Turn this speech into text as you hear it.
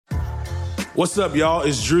What's up, y'all?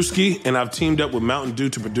 It's Drewski, and I've teamed up with Mountain Dew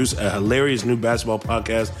to produce a hilarious new basketball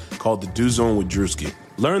podcast called The Dew Zone with Drewski.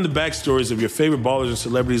 Learn the backstories of your favorite ballers and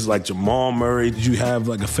celebrities like Jamal Murray. Did you have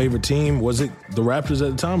like a favorite team? Was it the Raptors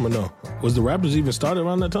at the time or no? Was the Raptors even started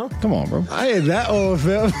around that time? Come on, bro. I ain't that old,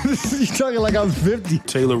 fam. You talking like I'm 50.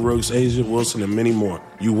 Taylor Rooks, Asia Wilson, and many more.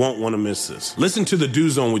 You won't want to miss this. Listen to The Dew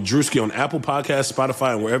Zone with Drewski on Apple Podcasts,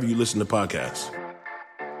 Spotify, and wherever you listen to podcasts.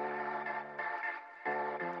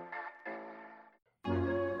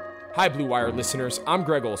 Hi, Blue Wire listeners. I'm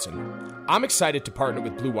Greg Olson. I'm excited to partner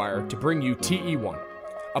with Blue Wire to bring you TE1,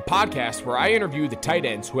 a podcast where I interview the tight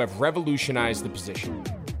ends who have revolutionized the position.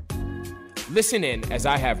 Listen in as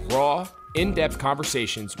I have raw, in-depth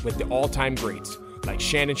conversations with the all-time greats like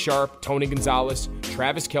Shannon Sharpe, Tony Gonzalez,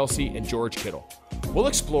 Travis Kelce, and George Kittle. We'll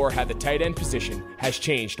explore how the tight end position has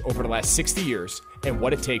changed over the last 60 years and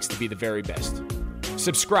what it takes to be the very best.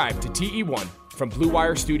 Subscribe to TE1 from Blue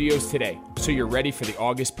Wire Studios today, so you're ready for the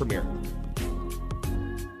August premiere.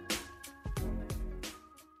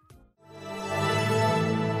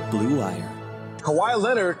 Blue Wire. Kawhi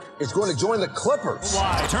Leonard is going to join the Clippers.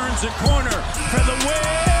 Kawhi turns the corner for the win.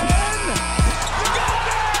 You got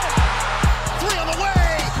it! 3 on the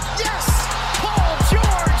way. Yes! Paul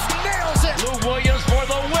George nails it. Lou Williams for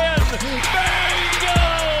the win. Bingo!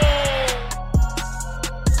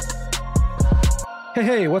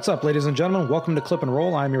 Hey, what's up, ladies and gentlemen? Welcome to Clip and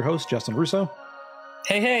Roll. I'm your host, Justin Russo.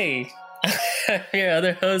 Hey. Your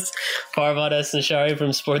other host, Farvad Esnashari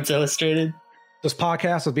from Sports Illustrated. This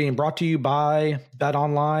podcast is being brought to you by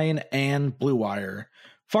BetOnline and Blue Wire.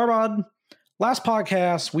 Farvad, last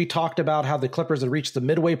podcast, we talked about how the Clippers had reached the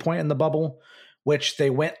midway point in the bubble, which they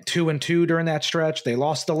went 2-2 during that stretch. They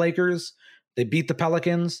lost to the Lakers. They beat the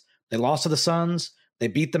Pelicans. They lost to the Suns. They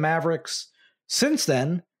beat the Mavericks. Since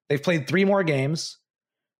then, they've played 3 more games.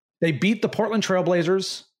 They beat the Portland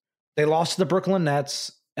Trailblazers. They lost to the Brooklyn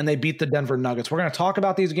Nets. And they beat the Denver Nuggets. We're going to talk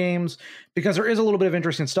about these games because there is a little bit of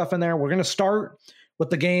interesting stuff in there. We're going to start with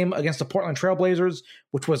the game against the Portland Trailblazers,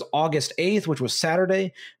 which was August 8th, which was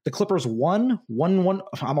Saturday. The Clippers won 1-1.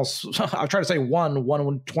 I'll try to say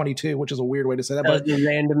 1-1-22, which is a weird way to say that. That was the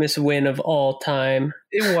randomest win of all time.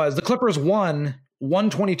 It was. The Clippers won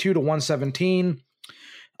 122-117.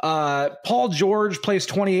 Paul George plays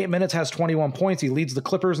 28 minutes, has 21 points. He leads the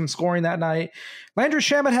Clippers in scoring that night. Landry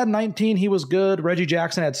Shamet had 19. He was good. Reggie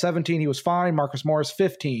Jackson had 17. He was fine. Marcus Morris,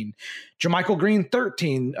 15. JaMychal Green,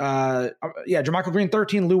 13. JaMychal Green,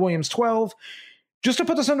 13. Lou Williams, 12. Just to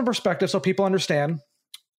put this into perspective so people understand,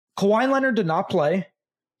 Kawhi Leonard did not play.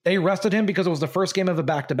 They rested him because it was the first game of a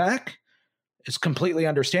back-to-back. It's completely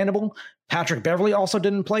understandable. Patrick Beverley also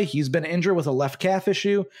didn't play. He's been injured with a left calf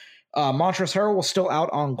issue. Montrezl Harrell was still out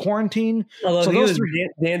on quarantine. Although he was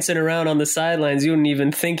dancing around on the sidelines, you wouldn't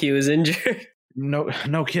even think he was injured.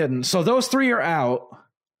 No kidding. So those 3 are out.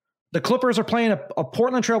 The Clippers are playing a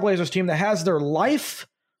Portland Trailblazers team that has their life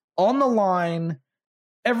on the line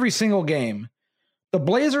every single game. The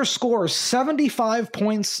Blazers score 75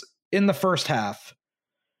 points in the first half.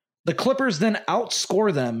 The Clippers then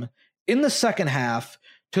outscore them in the second half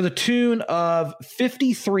to the tune of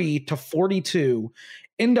 53-42.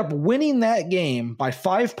 End up winning that game by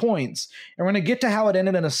 5 points. And we're going to get to how it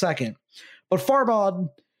ended in a second. But Farvad,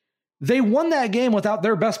 they won that game without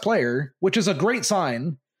their best player, which is a great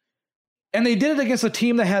sign. And they did it against a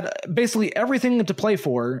team that had basically everything to play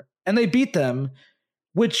for. And they beat them,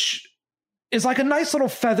 which is like a nice little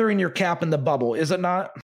feather in your cap in the bubble, is it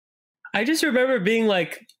not? I just remember being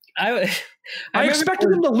like, I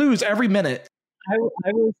expected them to lose every minute.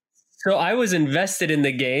 I was invested in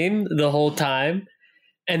the game the whole time.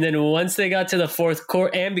 And then once they got to the fourth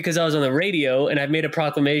quarter, and because I was on the radio, and I've made a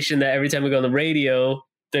proclamation that every time we go on the radio,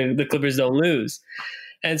 the Clippers don't lose.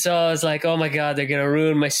 And so I was like, oh my God, they're going to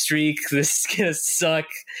ruin my streak. This is going to suck.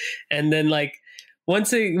 And then like,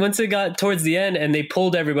 once it got towards the end and they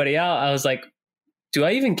pulled everybody out, I was like, do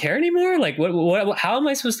I even care anymore? Like, how am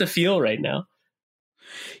I supposed to feel right now?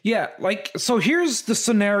 Yeah, so here's the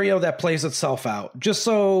scenario that plays itself out, just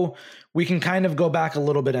so we can kind of go back a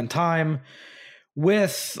little bit in time.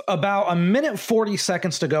 With about 1:40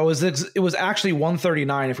 seconds to go, it was actually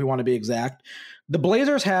 1:39 if we want to be exact. The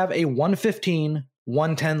Blazers have a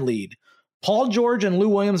 115-110 lead. Paul George and Lou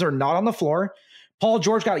Williams are not on the floor. Paul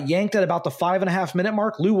George got yanked at about the 5.5 minute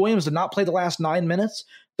mark. Lou Williams did not play the last 9 minutes.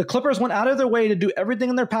 The Clippers went out of their way to do everything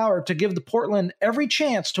in their power to give the Portland every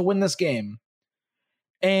chance to win this game.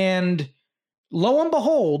 And lo and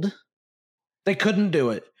behold, they couldn't do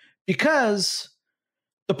it because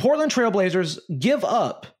the Portland Trailblazers give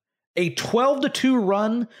up a 12-2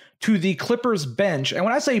 run to the Clippers bench. And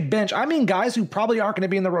when I say bench, I mean guys who probably aren't going to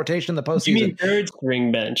be in the rotation in the postseason. You mean third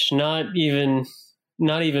string bench, not even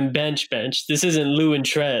bench. This isn't Lou and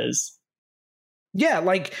Trez. Yeah,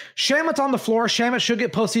 like Shamet's on the floor. Shamet should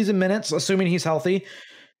get postseason minutes, assuming he's healthy.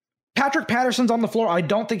 Patrick Patterson's on the floor. I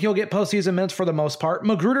don't think he'll get postseason minutes for the most part.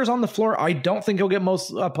 Magruder's on the floor. I don't think he'll get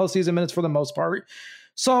most postseason minutes for the most part.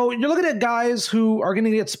 So you're looking at guys who are going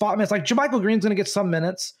to get spot minutes. Like JaMychal Green's going to get some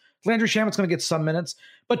minutes. Landry Shamet's going to get some minutes.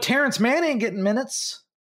 But Terrence Mann ain't getting minutes.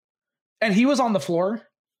 And he was on the floor.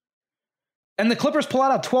 And the Clippers pull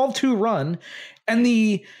out a 12-2 run. And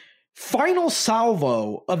the final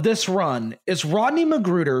salvo of this run is Rodney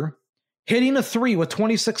Magruder hitting a 3 with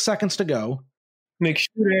 26 seconds to go. Make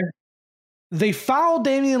sure. They foul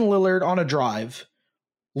Damian Lillard on a drive.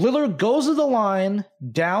 Lillard goes to the line,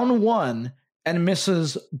 down 1, and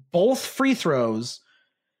misses both free throws.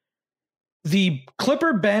 The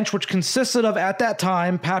Clipper bench, which consisted of, at that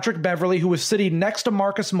time, Patrick Beverley, who was sitting next to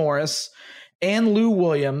Marcus Morris, and Lou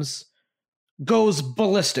Williams, goes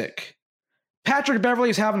ballistic. Patrick Beverley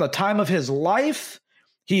is having the time of his life.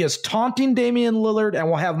 He is taunting Damian Lillard, and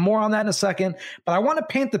we'll have more on that in a second. But I want to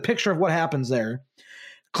paint the picture of what happens there.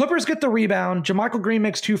 Clippers get the rebound. JaMychal Green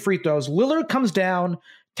makes 2 free throws. Lillard comes down,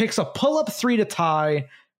 takes a pull-up 3 to tie,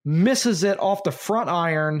 misses it off the front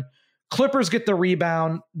iron. Clippers get the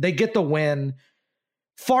rebound. They get the win.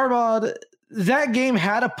 Farbod, that game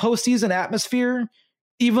had a postseason atmosphere,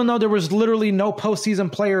 even though there was literally no postseason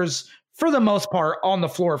players, for the most part, on the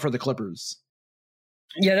floor for the Clippers.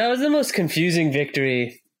 Yeah, that was the most confusing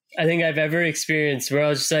victory I think I've ever experienced, where I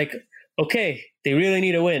was just like, okay, they really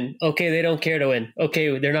need a win. Okay, they don't care to win.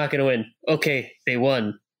 Okay, they're not going to win. Okay, they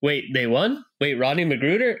won. Wait, they won? Wait, Rodney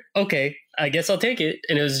Magruder? Okay, I guess I'll take it.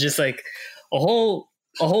 And it was just like a whole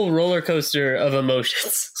roller coaster of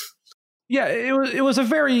emotions. Yeah, it was a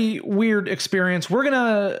very weird experience. We're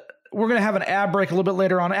gonna have an ad break a little bit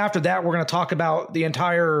later on. After that, we're gonna talk about the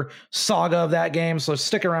entire saga of that game, so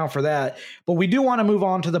stick around for that. But we do want to move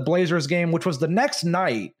on to the Blazers game, which was the next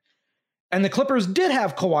night, and the Clippers did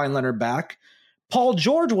have Kawhi Leonard back. Paul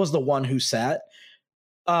George was the one who sat.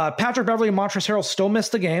 Patrick Beverley and Montrezl Harrell still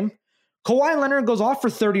missed the game. Kawhi Leonard goes off for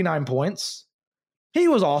 39 points. He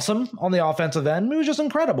was awesome on the offensive end. He was just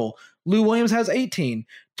incredible. Lou Williams has 18.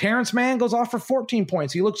 Terrence Mann goes off for 14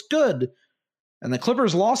 points. He looks good. And the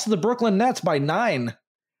Clippers lost to the Brooklyn Nets by 9.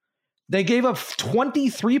 They gave up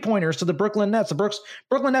 23-pointers to the Brooklyn Nets. The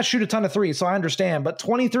Brooklyn Nets shoot a ton of threes, so I understand, but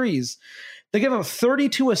 23s. They gave up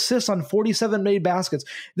 32 assists on 47 made baskets.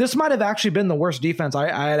 This might have actually been the worst defense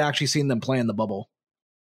I had actually seen them play in the bubble.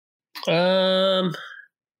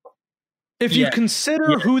 If you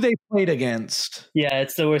consider who they played against. Yeah,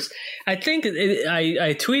 it's the worst. I think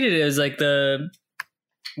I tweeted it as like the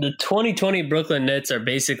 2020 Brooklyn Nets are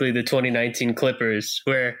basically the 2019 Clippers,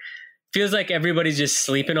 where it feels like everybody's just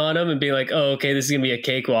sleeping on them and being like, oh, okay, this is going to be a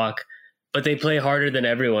cakewalk. But they play harder than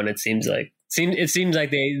everyone, it seems like. It seems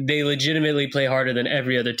like they legitimately play harder than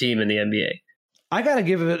every other team in the NBA. I got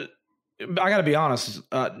to be honest.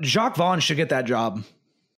 Jacques Vaughn should get that job.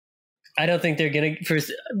 I don't think they're going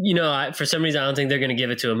to, for some reason, I don't think they're going to give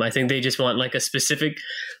it to him. I think they just want like a specific,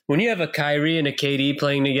 when you have a Kyrie and a KD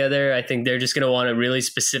playing together, I think they're just going to want a really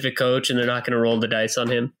specific coach and they're not going to roll the dice on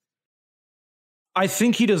him. I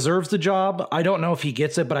think he deserves the job. I don't know if he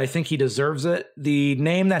gets it, but I think he deserves it. The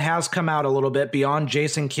name that has come out a little bit beyond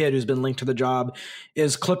Jason Kidd, who's been linked to the job,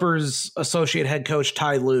 is Clippers associate head coach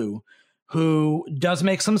Ty Lue, who does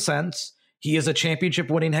make some sense. He is a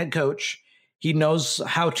championship winning head coach. He knows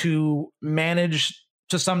how to manage,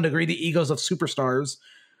 to some degree, the egos of superstars.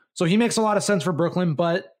 So he makes a lot of sense for Brooklyn,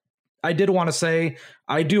 but I did want to say,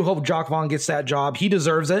 I do hope Jacques Vaughn gets that job. He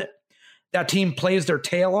deserves it. That team plays their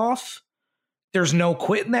tail off. There's no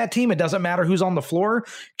quit in that team. It doesn't matter who's on the floor.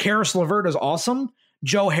 Karis LeVert is awesome.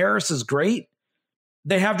 Joe Harris is great.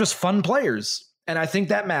 They have just fun players, and I think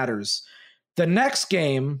that matters. The next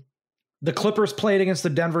game, the Clippers played against the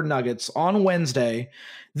Denver Nuggets on Wednesday.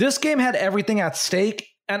 This game had everything at stake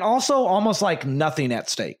and also almost like nothing at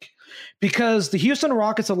stake because the Houston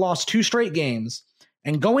Rockets had lost 2 straight games.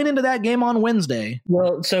 And going into that game on Wednesday.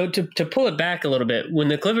 Well, so to pull it back a little bit, when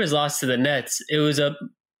the Clippers lost to the Nets, it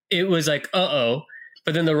was like, uh-oh.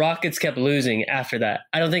 But then the Rockets kept losing after that.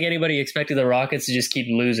 I don't think anybody expected the Rockets to just keep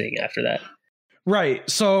losing after that. Right.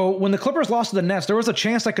 So when the Clippers lost to the Nets, there was a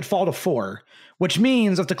chance that could fall to 4, which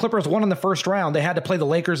means if the Clippers won in the first round, they had to play the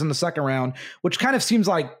Lakers in the second round, which kind of seems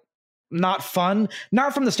like not fun.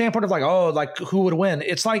 Not from the standpoint of like, oh, like who would win?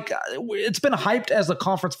 It's like it's been hyped as the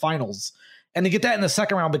conference finals. And to get that in the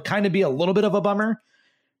second round would kind of be a little bit of a bummer.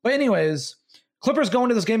 But anyways, Clippers go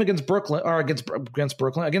into this game against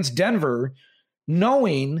Denver,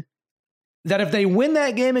 knowing that if they win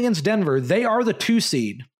that game against Denver, they are the 2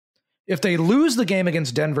 seed. If they lose the game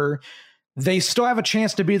against Denver, they still have a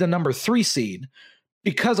chance to be the number 3 seed.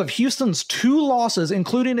 Because of Houston's 2 losses,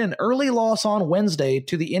 including an early loss on Wednesday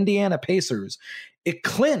to the Indiana Pacers, it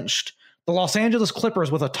clinched the Los Angeles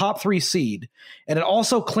Clippers with a top 3 seed, and it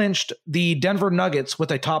also clinched the Denver Nuggets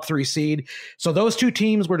with a top 3 seed. So those 2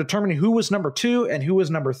 teams were determining who was number 2 and who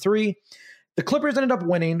was number 3. The Clippers ended up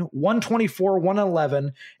winning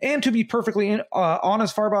 124-111, and to be perfectly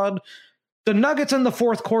honest, Farbod, the Nuggets in the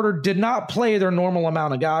fourth quarter did not play their normal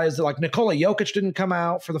amount of guys. Like Nikola Jokic didn't come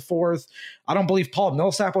out for the fourth. I don't believe Paul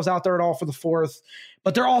Millsap was out there at all for the fourth,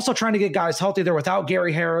 but they're also trying to get guys healthy. They're without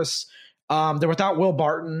Gary Harris. They're without Will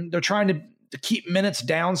Barton. They're trying to keep minutes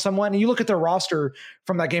down somewhat. And you look at their roster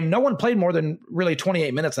from that game, no one played more than really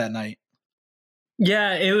 28 minutes that night.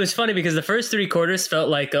 Yeah, it was funny because the first 3 quarters felt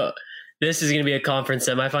like this is going to be a conference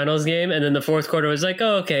semifinals game. And then the fourth quarter was like,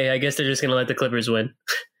 oh, okay, I guess they're just going to let the Clippers win.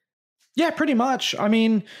 Yeah, pretty much. I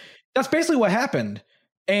mean, that's basically what happened.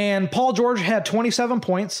 And Paul George had 27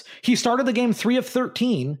 points. He started the game 3 of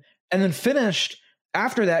 13 and then finished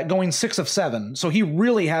after that going 6 of 7. So he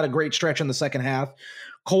really had a great stretch in the second half.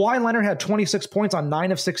 Kawhi Leonard had 26 points on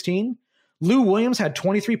 9 of 16. Lou Williams had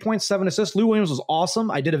 23 points, 7 assists. Lou Williams was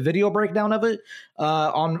awesome. I did a video breakdown of it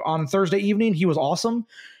on Thursday evening. He was awesome.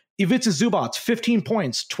 Ivica Zubac, 15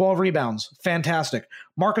 points, 12 rebounds. Fantastic.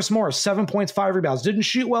 Marcus Morris, 7 points, 5 rebounds. Didn't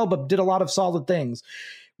shoot well, but did a lot of solid things.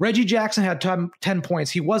 Reggie Jackson had 10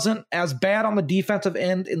 points. He wasn't as bad on the defensive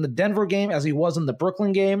end in the Denver game as he was in the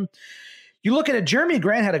Brooklyn game. You look at it, Jeremy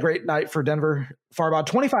Grant had a great night for Denver, Farbod,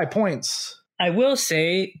 25 points. I will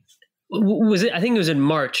say, I think it was in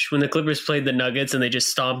March when the Clippers played the Nuggets and they just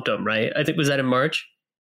stomped them, right? Was that in March?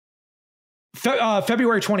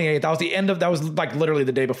 February 28th. That was like literally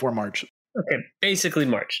the day before March. Okay, basically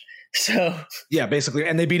March. So yeah, basically.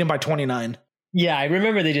 And they beat him by 29. Yeah, I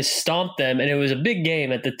remember they just stomped them, and it was a big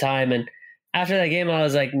game at the time. And after that game, I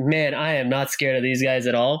was like, man, I am not scared of these guys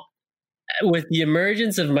at all. With the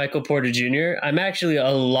emergence of Michael Porter Jr., I'm actually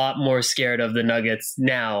a lot more scared of the Nuggets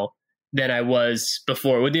now than I was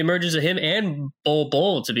before. With the emergence of him and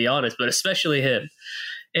Bol, to be honest, but especially him.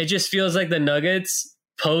 It just feels like the Nuggets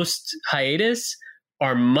post-hiatus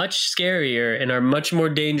are much scarier and are much more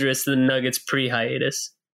dangerous than the Nuggets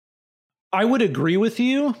pre-hiatus. I would agree with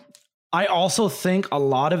you. I also think a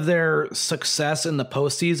lot of their success in the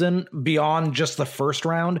postseason beyond just the first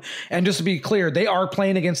round, and just to be clear, they are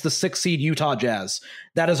playing against the 6 seed Utah Jazz.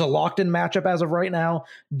 That is a locked-in matchup as of right now.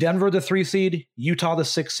 Denver, the 3 seed, Utah, the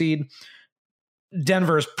 6 seed.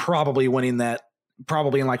 Denver is probably winning that,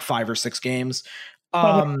 probably in like 5 or 6 games.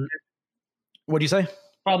 What do you say?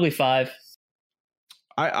 Probably 5.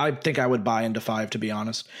 I think I would buy into 5, to be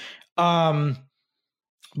honest. But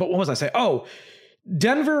what was I say? Oh,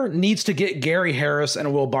 Denver needs to get Gary Harris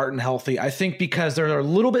and Will Barton healthy. I think because they're a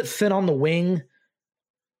little bit thin on the wing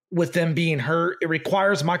with them being hurt. It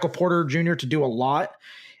requires Michael Porter Jr. to do a lot.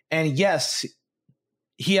 And yes,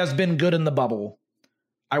 he has been good in the bubble.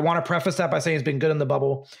 I want to preface that by saying he's been good in the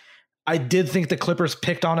bubble. I did think the Clippers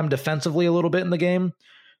picked on him defensively a little bit in the game.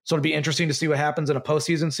 So it'll be interesting to see what happens in a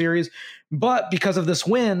postseason series. But because of this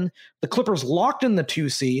win, the Clippers locked in the 2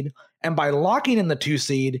 seed. And by locking in the 2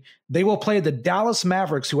 seed, they will play the Dallas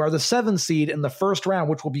Mavericks, who are the 7 seed in the first round,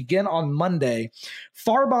 which will begin on Monday.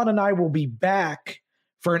 Farbod and I will be back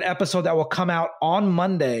for an episode that will come out on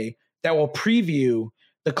Monday that will preview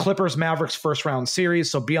the Clippers Mavericks first round series.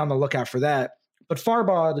 So be on the lookout for that. But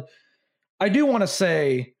Farbod, I do want to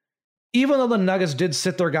say, even though the Nuggets did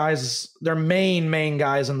sit their guys, their main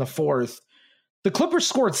guys in the fourth, the Clippers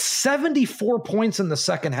scored 74 points in the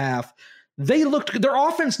second half. Their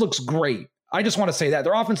offense looks great. I just want to say that.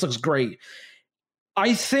 Their offense looks great.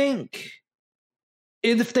 I think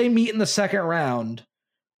if they meet in the second round,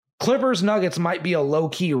 Clippers Nuggets might be a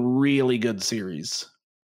low-key really good series.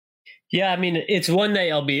 Yeah, I mean, it's one that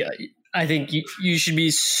I think you should be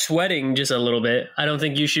sweating just a little bit. I don't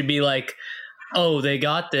think you should be like, oh, they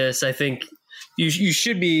got this. I think you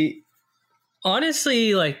should be,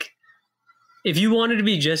 honestly, like, if you wanted to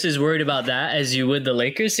be just as worried about that as you would the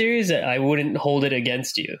Lakers series, I wouldn't hold it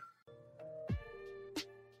against you.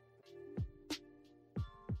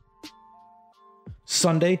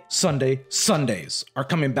 Sundays are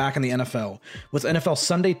coming back in the NFL. With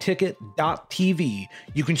NFLSundayTicket.tv,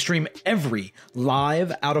 you can stream every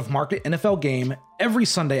live out-of-market NFL game every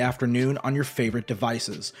Sunday afternoon on your favorite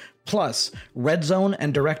devices. Plus, Red Zone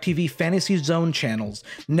and DirecTV Fantasy Zone channels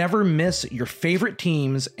never miss your favorite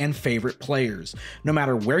teams and favorite players. No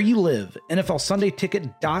matter where you live,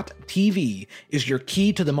 NFLSundayTicket.tv is your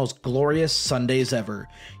key to the most glorious Sundays ever.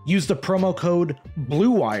 Use the promo code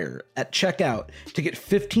BLUEWIRE at checkout to get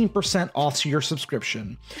 15% off your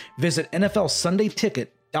subscription. Visit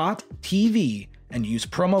NFLSundayTicket.tv and use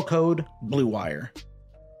promo code BLUEWIRE.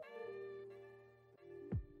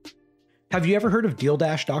 Have you ever heard of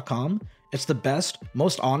DealDash.com? It's the best,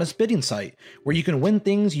 most honest bidding site where you can win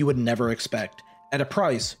things you would never expect at a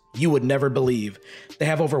price you would never believe. They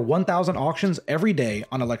have over 1,000 auctions every day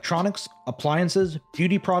on electronics, appliances,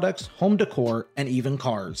 beauty products, home decor, and even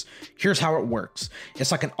cars. Here's how it works.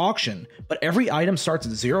 It's like an auction, but every item starts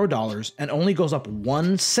at $0 and only goes up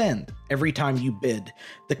 1 cent every time you bid.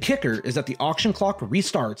 The kicker is that the auction clock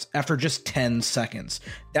restarts after just 10 seconds.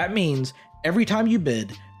 That means every time you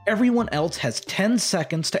bid, everyone else has 10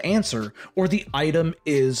 seconds to answer or the item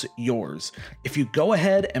is yours. If you go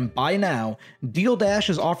ahead and buy now, DealDash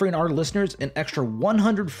is offering our listeners an extra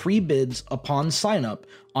 100 free bids upon sign up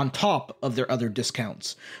on top of their other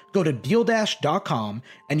discounts. Go to DealDash.com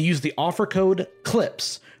and use the offer code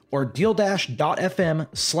CLIPS or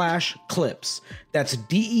DealDash.fm/CLIPS. That's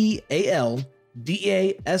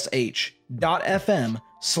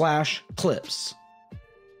DealDash.fm/CLIPS.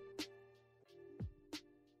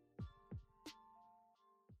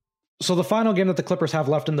 So the final game that the Clippers have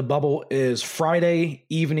left in the bubble is Friday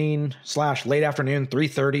evening / late afternoon,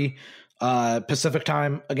 3:30 Pacific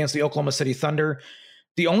time against the Oklahoma City Thunder.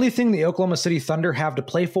 The only thing the Oklahoma City Thunder have to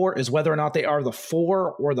play for is whether or not they are the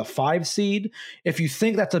 4 or the 5 seed. If you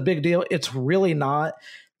think that's a big deal, it's really not.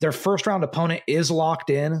 Their first round opponent is locked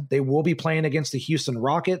in. They will be playing against the Houston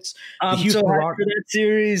Rockets. I'm so hyped for that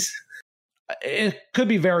series. It could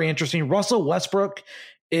be very interesting. Russell Westbrook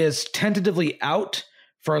is tentatively out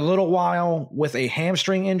for a little while with a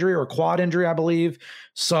hamstring injury or quad injury, I believe.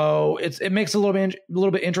 So it makes it a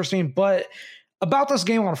little bit interesting. But about this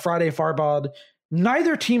game on Friday, Farbod,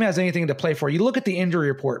 neither team has anything to play for. You look at the injury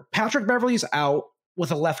report. Patrick Beverley's out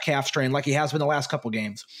with a left calf strain like he has been the last couple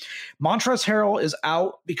games. Montrezl Harrell is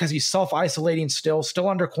out because he's self-isolating still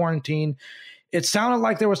under quarantine. It sounded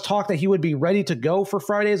like there was talk that he would be ready to go for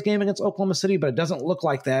Friday's game against Oklahoma City, but it doesn't look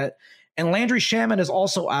like that. And Landry Shamet is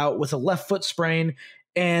also out with a left foot sprain.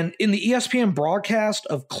 And in the ESPN broadcast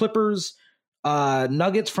of Clippers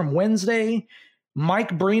Nuggets from Wednesday,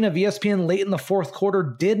 Mike Breen of ESPN late in the fourth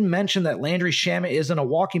quarter did mention that Landry Shamet is in a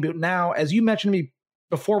walking boot. Now, as you mentioned to me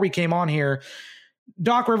before we came on here,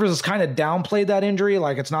 Doc Rivers has kind of downplayed that injury,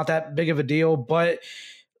 like it's not that big of a deal. But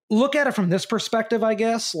look at it from this perspective, I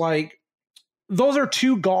guess. Like, those are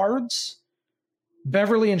two guards,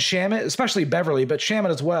 Beverley and Shamet, especially Beverley, but Shamet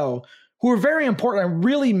as well, who are very important and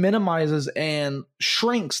really minimizes and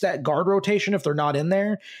shrinks that guard rotation if they're not in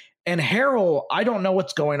there. And Harrell, I don't know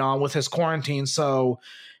what's going on with his quarantine, so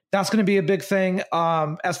that's going to be a big thing.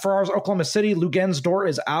 As far as Oklahoma City, Luguentz Dort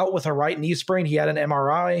is out with a right knee sprain. He had an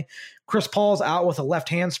MRI. Chris Paul's out with a left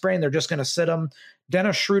hand sprain. They're just going to sit him.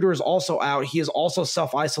 Dennis Schroeder is also out. He is also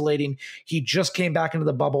self-isolating. He just came back into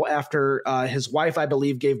the bubble after his wife, I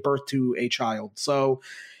believe, gave birth to a child. So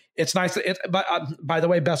it's nice. But by the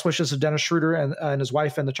way, best wishes to Dennis Schroeder and his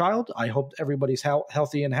wife and the child. I hope everybody's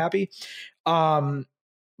healthy and happy. But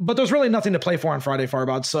there's really nothing to play for on Friday,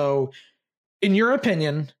 Farbod. So in your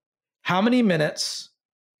opinion, how many minutes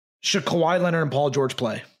should Kawhi Leonard and Paul George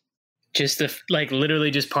play? Just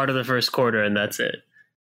literally just part of the first quarter, and that's it.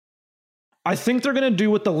 I think they're going to do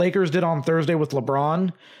what the Lakers did on Thursday with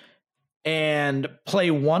LeBron and play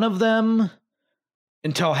one of them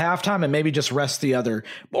until halftime and maybe just rest the other.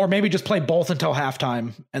 Or maybe just play both until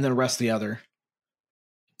halftime and then rest the other.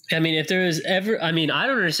 I mean, if there is ever, I don't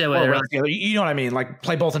understand why they're not. You know what I mean? Like,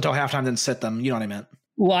 play both until halftime, then sit them. You know what I meant?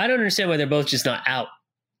 Well, I don't understand why they're both just not out.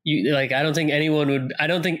 I don't think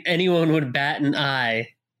anyone would bat an eye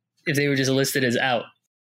if they were just listed as out.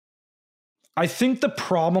 I think the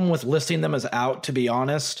problem with listing them as out, to be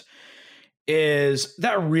honest, is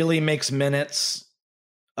that really makes minutes,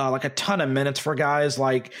 like a ton of minutes for guys.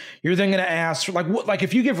 Like, you're then going to ask, like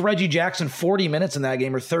if you give Reggie Jackson 40 minutes in that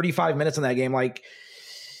game or 35 minutes in that game, like,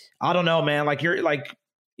 I don't know, man. Like, you're like,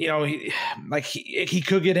 you know, he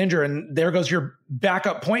could get injured, and there goes your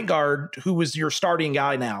backup point guard, who was your starting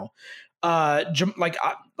guy now. I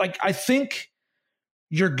think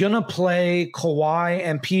you're going to play Kawhi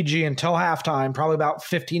and PG until halftime, probably about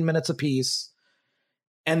 15 minutes apiece,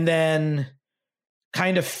 and then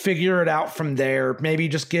kind of figure it out from there. Maybe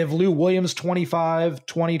just give Lou Williams 20,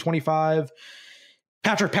 25.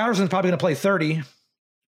 Patrick Patterson's probably going to play 30.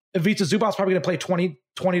 Ivica Zubac's probably going to play 20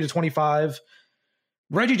 to 25.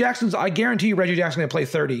 I guarantee you Reggie Jackson's going to play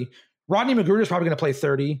 30. Rodney McGruder's probably going to play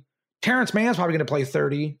 30. Terrence Mann's probably going to play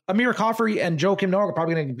 30. Amir Coffey and Joakim Noah are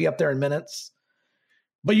probably going to be up there in minutes.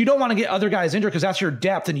 But you don't want to get other guys injured because that's your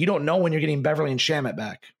depth, and you don't know when you're getting Beverly and Shamet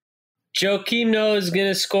back. Joakim Noah is going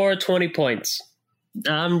to score 20 points.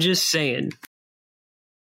 I'm just saying.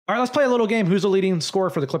 All right, let's play a little game. Who's the leading scorer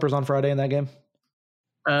for the Clippers on Friday in that game?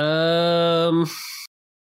 I'm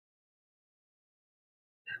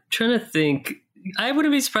trying to think. I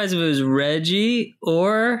wouldn't be surprised if it was Reggie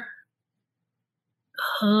or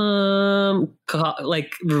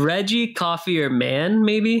like Reggie, Coffey, or Mann,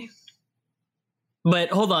 maybe. But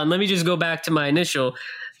hold on, let me just go back to my initial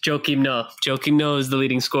Joakim Noah. Joakim Noah is the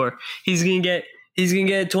leading scorer. He's gonna get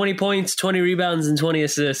 20 points, 20 rebounds, and 20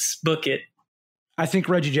 assists. Book it. I think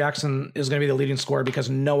Reggie Jackson is going to be the leading scorer because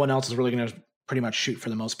no one else is really going to pretty much shoot for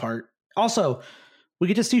the most part. Also, we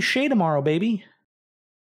get to see Shea tomorrow, baby.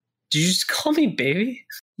 Did you just call me baby?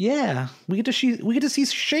 Yeah, we get to see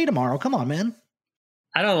Shea tomorrow. Come on, man.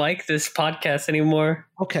 I don't like this podcast anymore.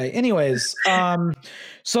 Okay. Anyways,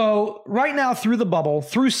 so right now through the bubble,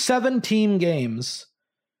 through 17 games,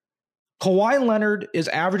 Kawhi Leonard is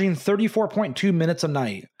averaging 34.2 minutes a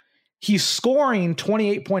night. He's scoring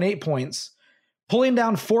 28.8 points, pulling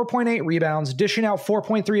down 4.8 rebounds, dishing out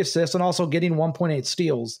 4.3 assists, and also getting 1.8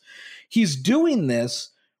 steals. He's doing this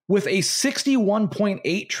with a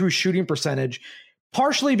 61.8 true shooting percentage,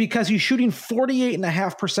 partially because he's shooting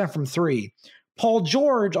 48.5% from three. Paul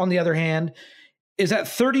George, on the other hand, is at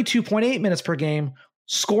 32.8 minutes per game,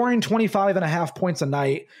 scoring 25.5 points a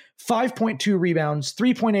night, 5.2 rebounds,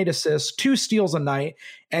 3.8 assists, 2 steals a night,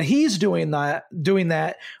 and he's doing that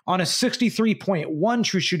on a 63.1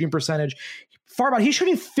 true shooting percentage. Farbod, he's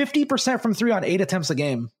shooting 50% from three on 8 attempts a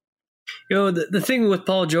game. You know, the thing with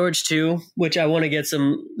Paul George too, which I want to get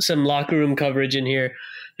some locker room coverage in here,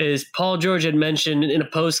 is Paul George had mentioned in a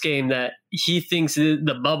post game that he thinks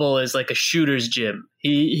the bubble is like a shooter's gym.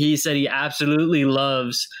 He said he absolutely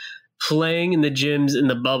loves playing in the gyms in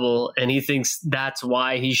the bubble, and he thinks that's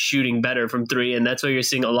why he's shooting better from three, and that's why you're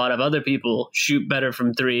seeing a lot of other people shoot better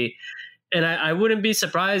from three. And I wouldn't be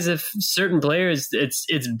surprised if certain players,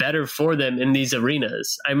 it's better for them in these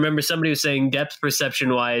arenas. I remember somebody was saying depth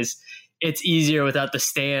perception wise, it's easier without the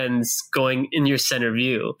stands going in your center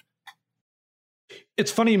view.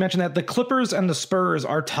 It's funny you mentioned that. The Clippers and the Spurs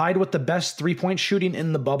are tied with the best three-point shooting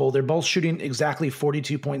in the bubble. They're both shooting exactly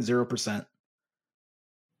 42.0%.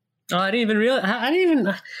 Oh, I didn't even realize.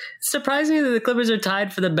 It's surprising that the Clippers are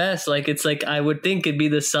tied for the best. Like, it's like I would think it'd be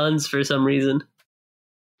the Suns for some reason.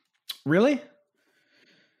 Really?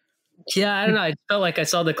 Yeah, I don't know. I felt like I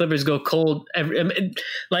saw the Clippers go cold.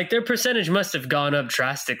 Like their percentage must have gone up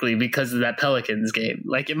drastically because of that Pelicans game.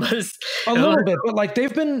 Like it must a little bit, but like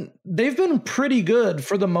they've been pretty good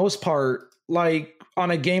for the most part. Like on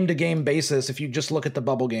a game to game basis, if you just look at the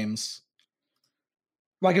bubble games,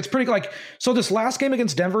 like it's pretty like. So this last game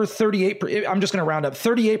against Denver, 38. I'm just going to round up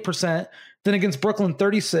 38%. Then against Brooklyn,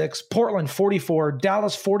 36. Portland, 44.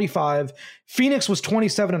 Dallas, 45. Phoenix was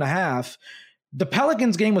 27.5. The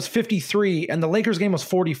Pelicans game was 53 and the Lakers game was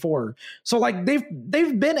 44. So like they've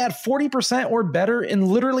been at 40% or better in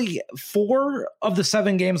literally 4 of the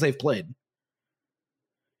 7 games they've played.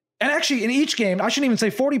 And actually in each game, I shouldn't even say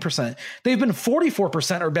 40%. They've been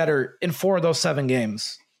 44% or better in 4 of those 7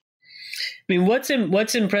 games. I mean, what's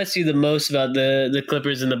impressed you the most about the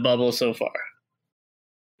Clippers in the bubble so far?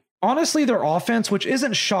 Honestly, their offense, which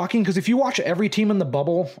isn't shocking because if you watch every team in the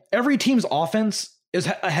bubble, every team's offense is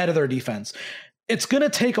ahead of their defense. It's going to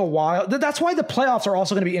take a while. That's why the playoffs are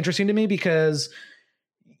also going to be interesting to me because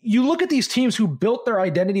you look at these teams who built their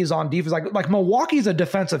identities on defense. Like Milwaukee's a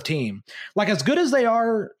defensive team. Like as good as they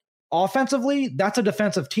are offensively, that's a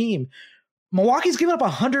defensive team. Milwaukee's given up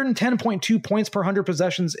 110.2 points per 100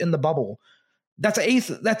 possessions in the bubble. That's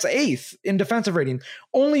eighth in defensive rating.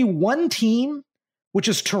 Only one team, which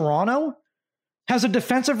is Toronto, has a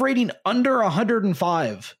defensive rating under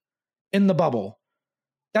 105 in the bubble.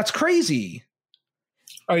 That's crazy.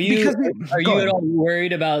 Are you at all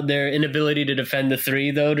worried about their inability to defend the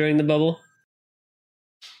three though during the bubble?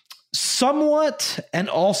 Somewhat, and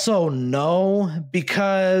also no,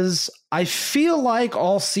 because I feel like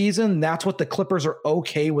all season that's what the Clippers are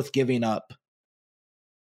okay with giving up.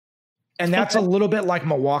 And that's a little bit like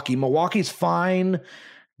Milwaukee. Milwaukee's fine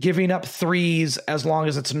giving up threes as long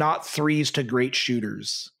as it's not threes to great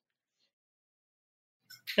shooters.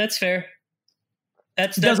 That's fair.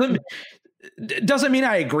 Doesn't mean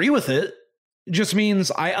I agree with it. It just means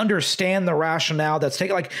I understand the rationale that's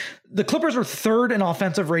taken. Like the Clippers are 3rd in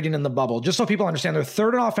offensive rating in the bubble. Just so people understand, they're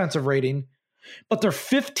 3rd in offensive rating, but they're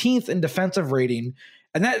 15th in defensive rating.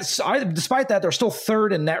 And despite that, they're still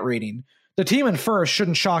 3rd in net rating. The team in first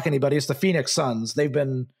shouldn't shock anybody. It's the Phoenix Suns. They've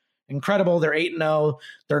been incredible. They're 8-0.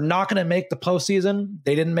 They're not going to make the postseason.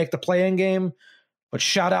 They didn't make the play-in game, but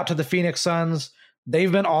shout out to the Phoenix Suns.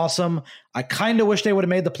 They've been awesome. I kind of wish they would have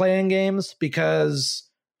made the play-in games because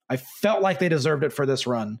I felt like they deserved it for this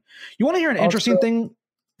run. You want to hear an interesting thing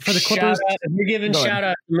for the Clippers? We're giving shout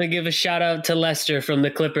out. I'm going to give a shout out to Lester from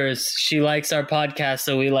the Clippers. She likes our podcast,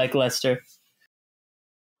 so we like Lester.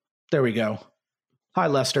 There we go. Hi,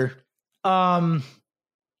 Lester.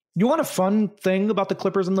 You want a fun thing about the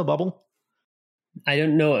Clippers in the bubble? I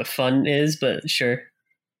don't know what fun is, but sure.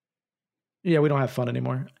 Yeah, we don't have fun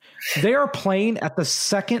anymore. They are playing at the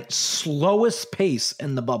second slowest pace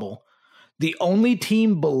in the bubble. The only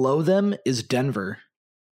team below them is Denver.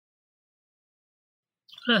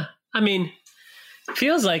 Huh. I mean,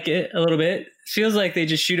 feels like it a little bit. Feels like they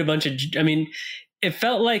just shoot a bunch of... I mean, it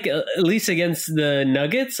felt like, at least against the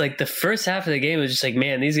Nuggets, like the first half of the game was just like,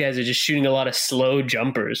 man, these guys are just shooting a lot of slow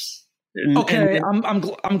jumpers.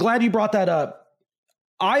 I'm glad you brought that up.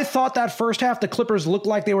 I thought that first half, the Clippers looked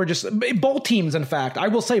like they were just both teams. In fact, I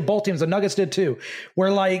will say both teams, the Nuggets did too,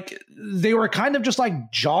 where like they were kind of just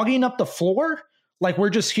like jogging up the floor. Like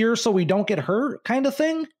we're just here so we don't get hurt kind of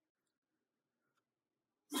thing.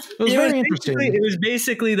 It was very interesting. It was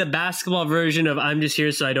basically the basketball version of I'm just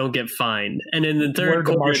here so I don't get fined. And in the third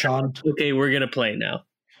quarter, okay, we're going to play now.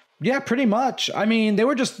 Yeah, pretty much. I mean, they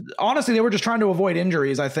were just trying to avoid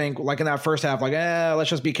injuries, I think, like in that first half, like,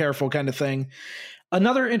 let's just be careful kind of thing.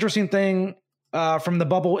 Another interesting thing from the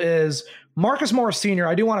bubble is Marcus Morris Sr.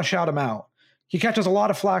 I do want to shout him out. He catches a lot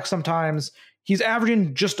of flack sometimes. He's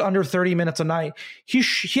averaging just under 30 minutes a night. He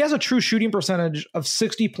has a true shooting percentage of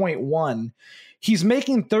 60.1. He's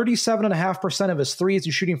making 37.5% of his threes.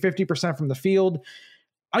 He's shooting 50% from the field.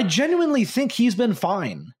 I genuinely think he's been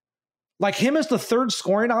fine. Like him as the third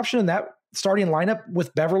scoring option in that starting lineup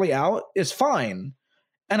with Beverly out is fine.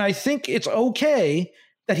 And I think it's okay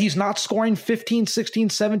that he's not scoring 15, 16,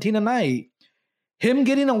 17 a night. Him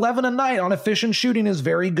getting 11 a night on efficient shooting is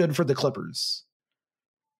very good for the Clippers.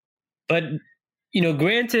 But, you know,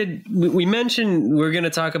 granted, we mentioned we're going to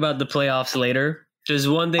talk about the playoffs later. There's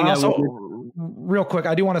one thing real quick,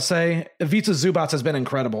 I do want to say Ivica Zubac has been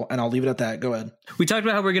incredible, and I'll leave it at that. Go ahead. We talked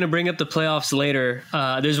about how we're going to bring up the playoffs later.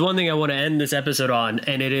 There's one thing I want to end this episode on,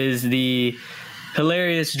 and it is the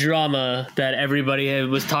hilarious drama that everybody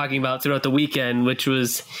was talking about throughout the weekend, which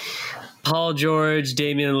was Paul George,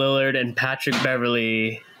 Damian Lillard, and Patrick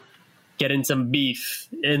Beverley getting some beef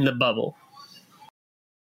in the bubble.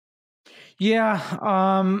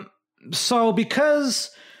 Yeah. So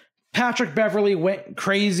because Patrick Beverley went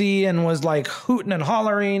crazy and was like hooting and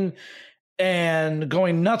hollering and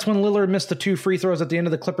going nuts when Lillard missed the 2 free throws at the end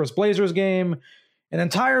of the Clippers-Blazers game, an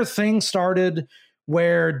entire thing started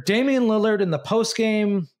where Damian Lillard in the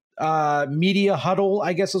post-game media huddle,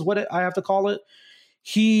 I guess is what I have to call it,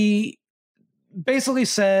 he basically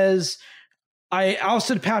says, I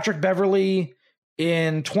ousted Patrick Beverley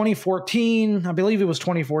in 2014. I believe it was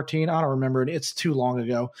 2014. I don't remember it. It's too long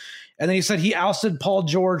ago. And then he said he ousted Paul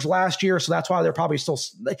George last year, so that's why they're probably still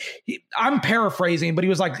I'm paraphrasing, but he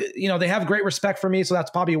was like, you know, they have great respect for me, so that's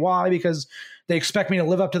probably why, because they expect me to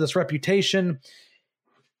live up to this reputation.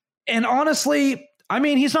 And honestly, I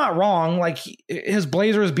mean, he's not wrong. Like, his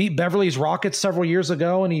Blazers beat Beverly's Rockets several years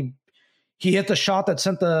ago, and he hit the shot that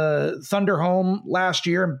sent the Thunder home last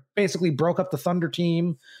year and basically broke up the Thunder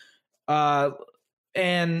team.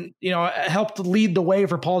 And, you know, helped lead the way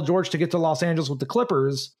for Paul George to get to Los Angeles with the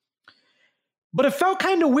Clippers. But it felt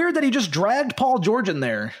kind of weird that he just dragged Paul George in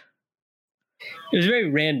there. It was very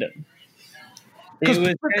random. Because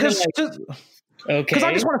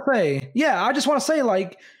I just want to say,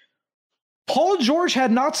 like, Paul George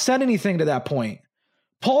had not said anything to that point.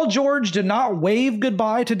 Paul George did not wave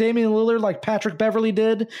goodbye to Damian Lillard like Patrick Beverley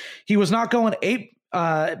did. He was not going ape. He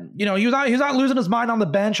was not losing his mind on the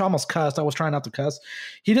bench. I almost cussed. I was trying not to cuss.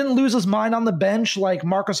 He didn't lose his mind on the bench like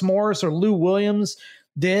Marcus Morris or Lou Williams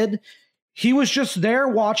did. He was just there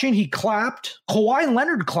watching. He clapped. Kawhi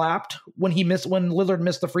Leonard clapped when Lillard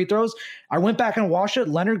missed the free throws. I went back and watched it.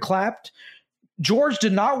 Leonard clapped. George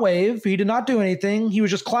did not wave. He did not do anything. He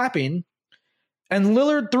was just clapping. And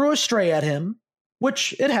Lillard threw a stray at him,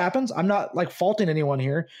 which it happens. I'm not like faulting anyone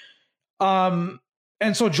here. And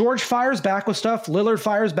so George fires back with stuff. Lillard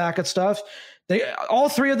fires back at stuff. All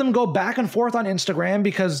three of them go back and forth on Instagram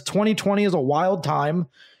because 2020 is a wild time.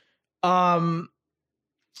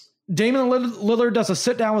 Damian Lillard does a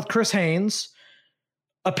sit down with Chris Haynes.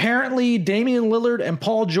 Apparently, Damian Lillard and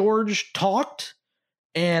Paul George talked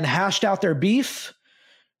and hashed out their beef.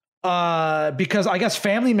 because I guess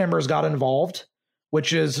family members got involved,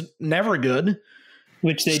 which is never good.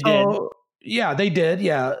 Which they did. Yeah, they did.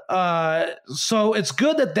 Yeah. So it's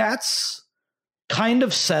good that that's kind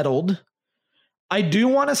of settled. I do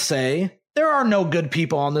want to say there are no good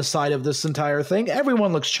people on this side of this entire thing.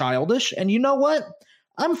 Everyone looks childish. And you know what?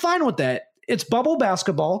 I'm fine with that. It's bubble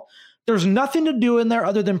basketball. There's nothing to do in there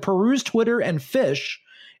other than peruse Twitter and fish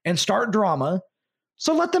and start drama.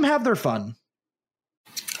 So let them have their fun.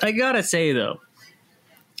 I gotta say, though,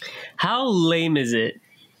 how lame is it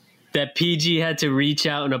that PG had to reach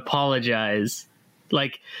out and apologize?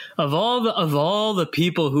 Like, of all the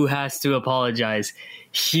people who has to apologize,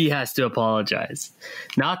 he has to apologize.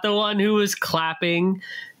 Not the one who was clapping,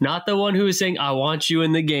 not the one who was saying, I want you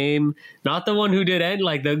in the game, not the one who did it.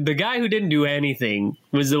 Like, the guy who didn't do anything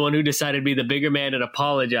was the one who decided to be the bigger man and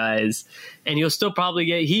apologize. And he'll still probably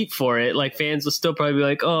get heat for it. Like, fans will still probably be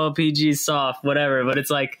like, oh, PG's soft, whatever. But it's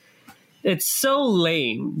like, it's so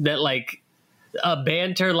lame that, like, a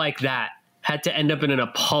banter like that had to end up in an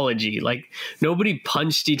apology. Like, nobody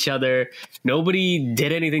punched each other. Nobody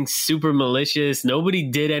did anything super malicious. Nobody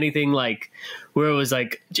did anything like where it was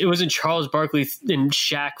like, it wasn't Charles Barkley and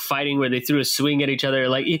Shaq fighting where they threw a swing at each other.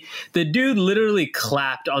 Like, the dude literally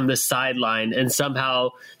clapped on the sideline, and somehow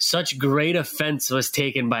such great offense was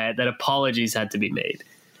taken by it that apologies had to be made.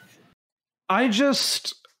 I'm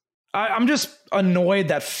just annoyed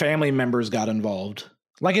that family members got involved.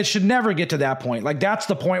 Like, it should never get to that point. Like, that's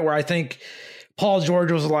the point where I think Paul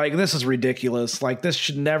George was like, this is ridiculous. Like, this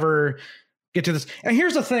should never get to this. And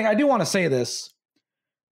here's the thing. I do want to say this.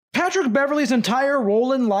 Patrick Beverley's entire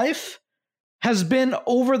role in life has been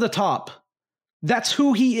over the top. That's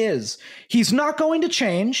who he is. He's not going to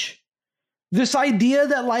change. This idea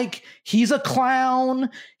that, like, he's a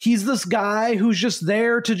clown, he's this guy who's just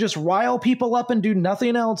there to just rile people up and do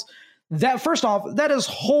nothing else. That, first off, that is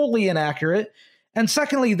wholly inaccurate. And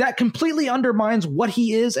secondly, that completely undermines what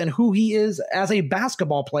he is and who he is as a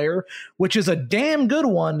basketball player, which is a damn good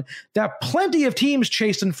one that plenty of teams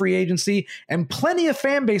chased in free agency and plenty of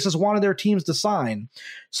fan bases wanted their teams to sign.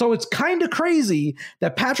 So it's kind of crazy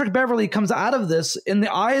that Patrick Beverley comes out of this in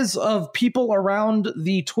the eyes of people around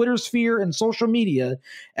the Twitter sphere and social media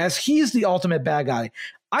as he's the ultimate bad guy.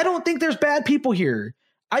 I don't think there's bad people here.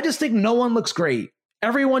 I just think no one looks great.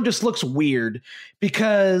 Everyone just looks weird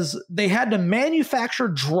because they had to manufacture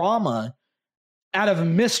drama out of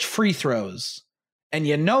missed free throws. And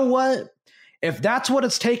you know what? If that's what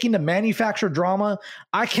it's taking to manufacture drama,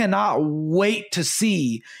 I cannot wait to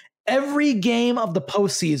see every game of the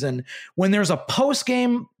postseason when there's a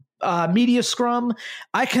post-game media scrum.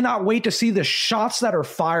 I cannot wait to see the shots that are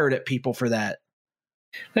fired at people for that.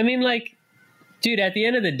 I mean, like, dude, at the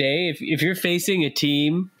end of the day, if you're facing a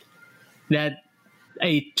team that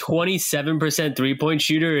a 27% three-point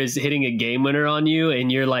shooter is hitting a game winner on you,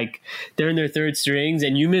 and you're like, they're in their third strings,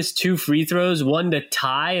 and you miss 2 free throws, one to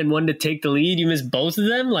tie and one to take the lead. You miss both of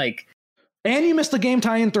them, like, and you missed the game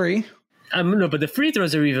tying 3. No, but the free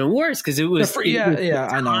throws are even worse because it was I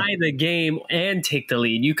know. Tie the game and take the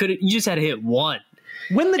lead. You just had to hit one,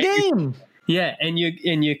 win the game. Yeah, and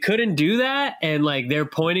you couldn't do that, and like they're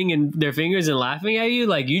pointing in their fingers and laughing at you.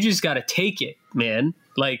 Like, you just got to take it, man.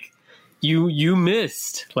 Like, you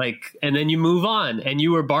missed, like, and then you move on, and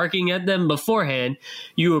you were barking at them beforehand.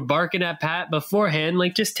 You were barking at Pat beforehand.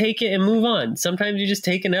 Like, just take it and move on. Sometimes you just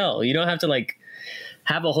take an L. You don't have to like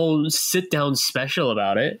have a whole sit down special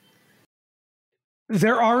about it.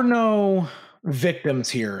 There are no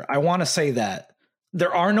victims here. I want to say that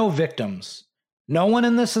there are no victims. No one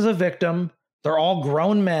in this is a victim. They're all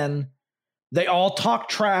grown men. They all talk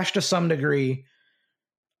trash to some degree.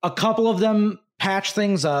 A couple of them patch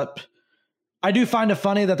things up. I do find it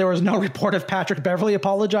funny that there was no report of Patrick Beverley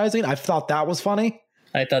apologizing. I thought that was funny.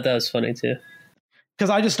 I thought that was funny too.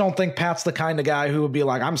 Because I just don't think Pat's the kind of guy who would be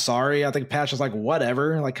like, I'm sorry. I think Pat's just like,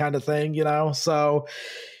 whatever, like, kind of thing, you know? So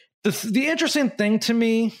the interesting thing to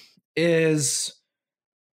me is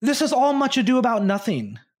this is all much ado about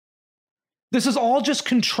nothing. This is all just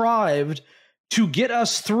contrived to get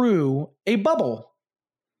us through a bubble.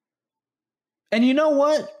 And you know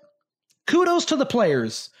what? Kudos to the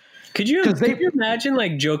players. Could you imagine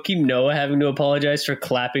like Joakim Noah having to apologize for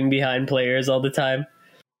clapping behind players all the time?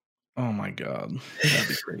 Oh my God. That'd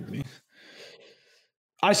be crazy.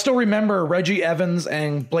 I still remember Reggie Evans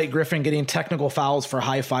and Blake Griffin getting technical fouls for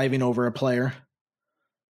high-fiving over a player.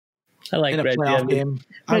 I like in a Reggie playoff Evans. game.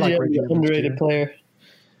 I like Reggie Evans, underrated too. player.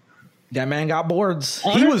 That man got boards.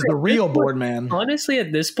 Honestly, he was the real board man. Honestly,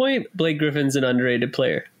 at this point, Blake Griffin's an underrated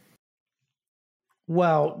player.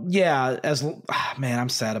 Well, yeah. Man, I'm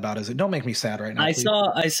sad about it. Don't make me sad right now.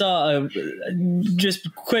 I saw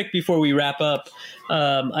just quick before we wrap up.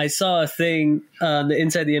 I saw a thing on the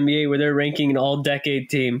Inside the NBA where they're ranking an all-decade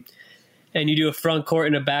team, and you do a front court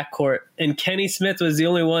and a back court. And Kenny Smith was the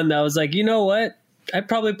only one that was like, you know what? I'd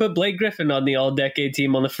probably put Blake Griffin on the all-decade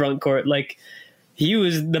team on the front court. Like, he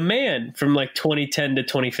was the man from like 2010 to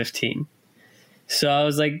 2015. So I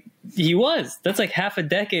was like, that's like half a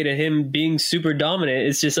decade of him being super dominant.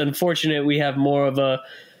 It's just unfortunate we have more of a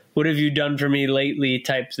what have you done for me lately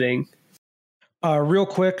type thing. Real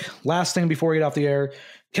quick, last thing before we get off the air,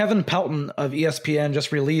 Kevin Pelton of ESPN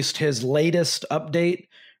just released his latest update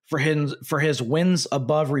for his wins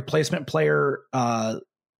above replacement player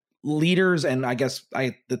leaders, and I guess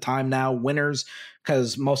the time now winners,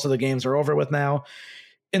 because most of the games are over with now.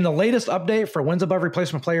 In the latest update for wins above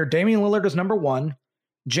replacement player, Damian Lillard is number 1,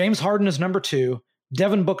 James Harden is number 2,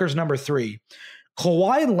 Devin Booker's number 3.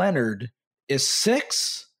 Kawhi Leonard is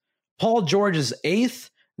 6, Paul George is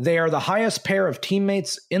 8th. They are the highest pair of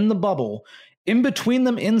teammates in the bubble. In between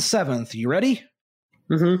them in 7th, you ready?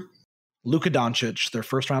 Mm-hmm. Luka Doncic, their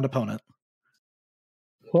first round opponent.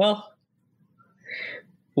 Well,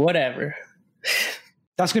 whatever.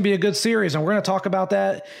 That's going to be a good series, and we're going to talk about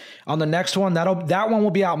that on the next one. That one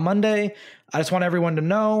will be out Monday. I just want everyone to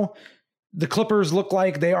know the Clippers look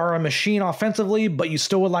like they are a machine offensively, but you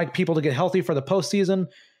still would like people to get healthy for the postseason.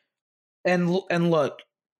 And look,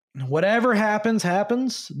 whatever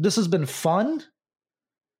happens. This has been fun.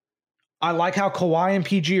 I like how Kawhi and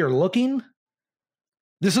PG are looking.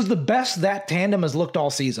 This is the best that tandem has looked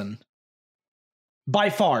all season.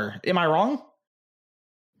 By far. Am I wrong?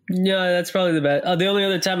 No, that's probably the best. The only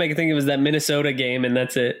other time I can think of is that Minnesota game, and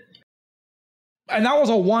that's it. And that was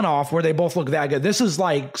a one-off where they both look that good. This is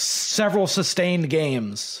like several sustained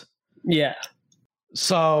games. Yeah.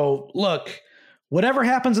 So, look, whatever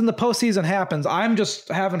happens in the postseason happens. I'm just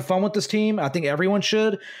having fun with this team. I think everyone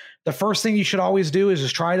should. The first thing you should always do is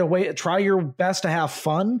just try your best to have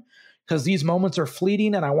fun, because these moments are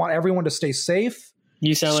fleeting, and I want everyone to stay safe.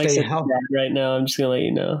 You sound like such a dad right now. I'm just going to let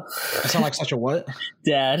you know. I sound like such a what?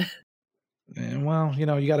 Dad. Well,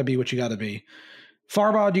 you got to be what you got to be.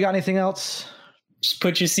 Farbod, you got anything else? Just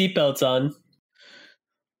put your seatbelts on.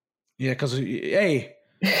 Yeah, because, hey,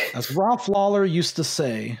 as Ralph Lawler used to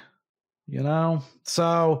say,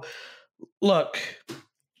 So, look,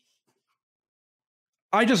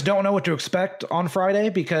 I just don't know what to expect on Friday,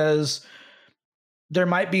 because there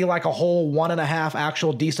might be like a whole 1.5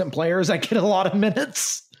 actual decent players that get a lot of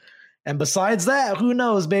minutes. And besides that, who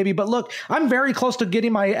knows, baby? But look, I'm very close to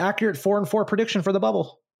getting my accurate 4-4 prediction for the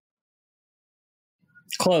bubble.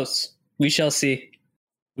 Close. We shall see.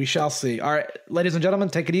 We shall see. All right, ladies and gentlemen,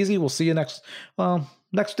 take it easy. We'll see you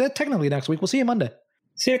technically next week. We'll see you Monday.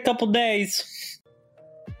 See you in a couple days.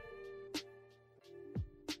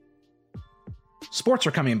 Sports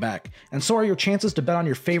are coming back, and so are your chances to bet on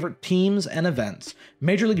your favorite teams and events.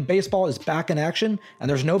 Major League Baseball is back in action, and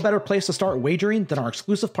there's no better place to start wagering than our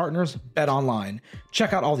exclusive partners, BetOnline.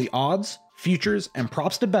 Check out all the odds, futures, and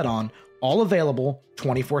props to bet on, all available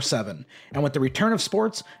 24/7. And with the return of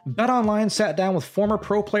sports, BetOnline sat down with former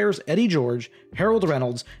pro players Eddie George, Harold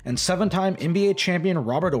Reynolds, and 7-time NBA champion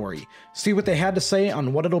Robert Horry. See what they had to say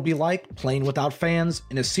on what it'll be like playing without fans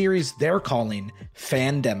in a series they're calling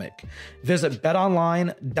Fandemic. Visit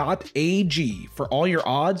betonline.ag for all your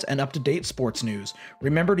odds and up-to-date sports news.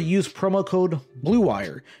 Remember to use promo code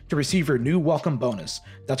BLUEWIRE to receive your new welcome bonus.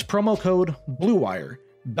 That's promo code BLUEWIRE.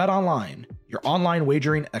 BetOnline, your online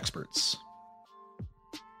wagering experts.